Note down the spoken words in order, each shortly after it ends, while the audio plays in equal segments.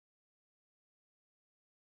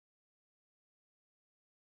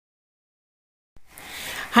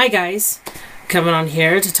Hi guys, coming on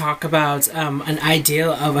here to talk about an idea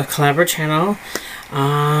of a collabor channel.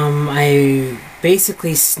 I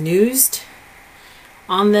basically snoozed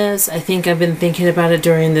on this. I think I've been thinking about it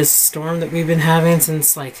during this storm that we've been having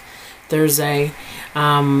since like Thursday.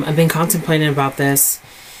 I've been contemplating about this.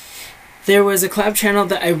 There was a collab channel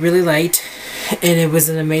that I really liked, and it was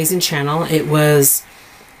an amazing channel. It was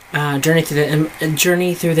Journey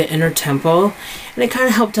Through the Inner Temple, and it kind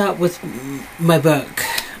of helped out with my book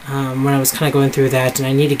when I was kind of going through that, and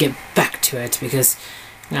I need to get back to it because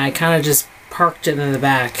I kind of just parked it in the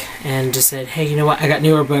back and just said, hey, you know what, I got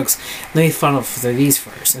newer books, let me funnel through these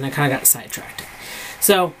first, and I kind of got sidetracked.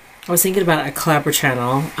 So I was thinking about a collabor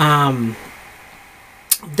channel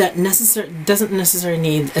that doesn't necessarily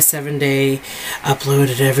need a 7-day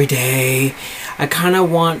uploaded every day. I kind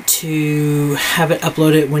of want to have it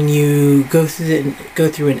uploaded when you go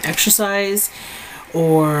through an exercise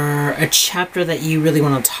or a chapter that you really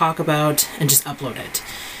want to talk about, and just upload it.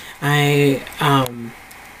 I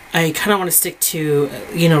kind of want to stick to,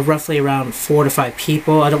 you know, roughly around 4 to 5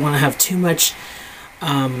 people. I don't want to have too much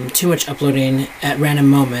uploading at random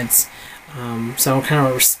moments. So I kind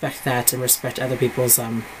of respect that and respect other people's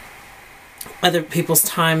time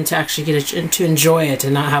to actually get it, to enjoy it,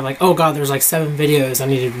 and not have like, oh god, there's like 7 videos I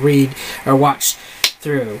need to read or watch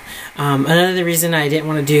through. Another reason I didn't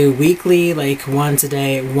want to do weekly, like once a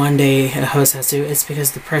day, one day a host has to, it's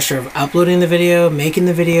because the pressure of uploading the video, making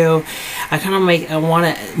the video. I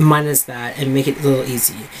want to minus that and make it a little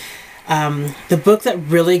easy. The book that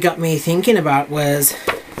really got me thinking about was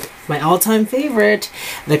my all-time favorite,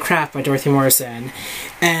 The Craft by Dorothy Morrison.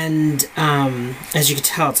 And as you can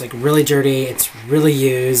tell, it's like really dirty, it's really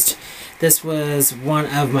used. This was one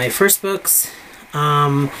of my first books.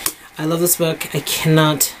 I love this book.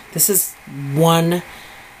 This is one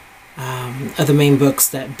of the main books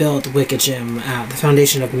that built Wiccagem, the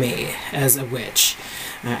foundation of me as a witch,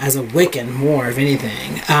 as a Wiccan more of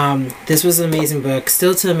anything. This was an amazing book,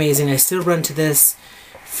 still too amazing. I still run to this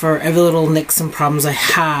for every little nicks and problems I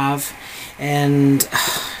have, and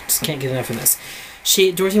just can't get enough of this.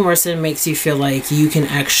 Dorothy Morrison makes you feel like you can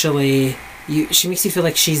actually, she makes you feel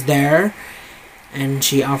like she's there, and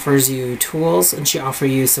she offers you tools, and she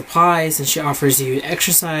offers you supplies, and she offers you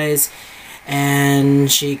exercise, and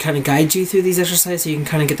she kind of guides you through these exercises so you can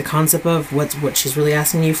kind of get the concept of what she's really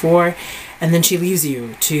asking you for, and then she leaves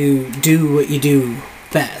you to do what you do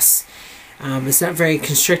best. It's not very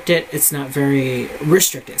constricted, it's not very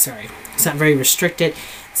restricted, sorry. It's not very restricted,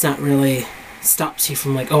 it's not really stops you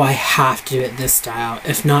from like, oh, I have to do it this style,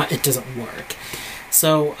 if not, it doesn't work.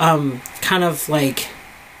 So, kind of like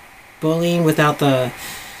bullying without the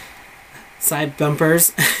side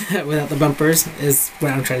bumpers, without the bumpers is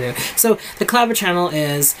what I'm trying to do. So, the collabor channel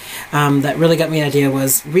is, that really got me an idea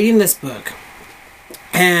was reading this book,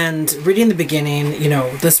 and reading the beginning, you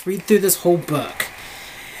know, let's read through this whole book.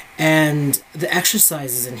 And the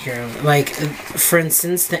exercises in here, like, for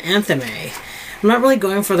instance, the Anthony. I'm not really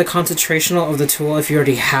going for the concentrational of the tool if you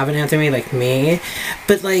already have an Anthony like me,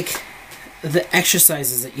 but like the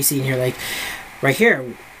exercises that you see in here, like right here,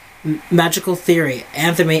 Magical Theory,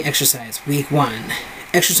 Anthony exercise, week 1.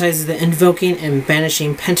 Exercises the invoking and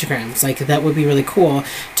banishing pentagrams. Like, that would be really cool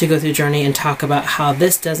to go through Journey and talk about how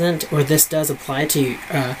this doesn't or this does apply to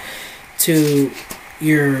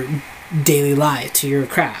your daily life, to your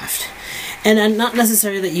craft. And not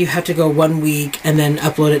necessarily that you have to go 1 week and then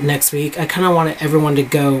upload it next week. I kind of want everyone to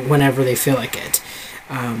go whenever they feel like it.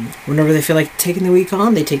 Whenever they feel like taking the week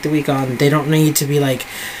on, they take the week on. They don't need to be like,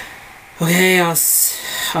 okay,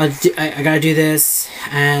 I gotta do this,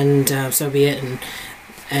 and so be it,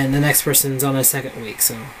 and the next person's on a 2nd week,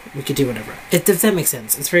 so we could do whatever. If that makes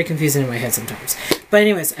sense. It's very confusing in my head sometimes. But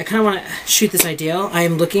anyways, I kind of want to shoot this ideal. I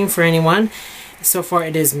am looking for anyone. So far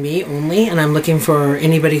it is me only, and I'm looking for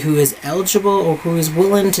anybody who is eligible or who is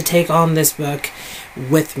willing to take on this book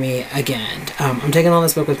with me again. I'm taking on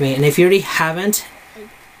this book with me, and if you already haven't,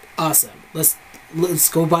 awesome. Let's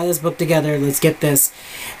go buy this book together. Let's get this,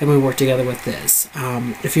 and we work together with this.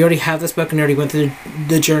 If you already have this book and already went through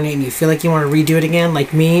the journey and you feel like you want to redo it again,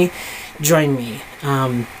 like me, join me.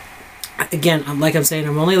 Again, like I'm saying,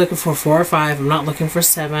 I'm only looking for 4 or 5. I'm not looking for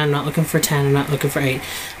 7. I'm not looking for 10. I'm not looking for 8.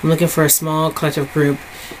 I'm looking for a small collective group.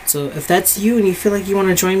 So if that's you and you feel like you want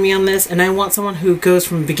to join me on this, and I want someone who goes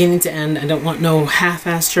from beginning to end, I don't want no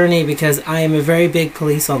half-assed journey, because I am a very big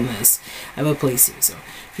police on this. I will police you. So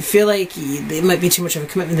if you feel like it might be too much of a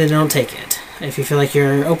commitment, then don't take it. If you feel like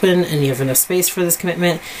you're open and you have enough space for this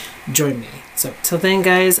commitment, join me. So till then,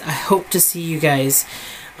 guys, I hope to see you guys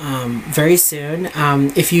very soon.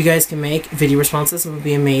 If you guys can make video responses, it would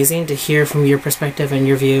be amazing to hear from your perspective and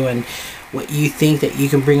your view and what you think that you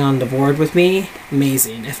can bring on the board with me.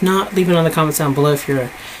 Amazing. If not, leave it on the comments down below if you're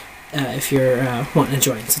wanting to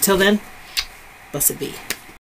join. So till then, blessed be.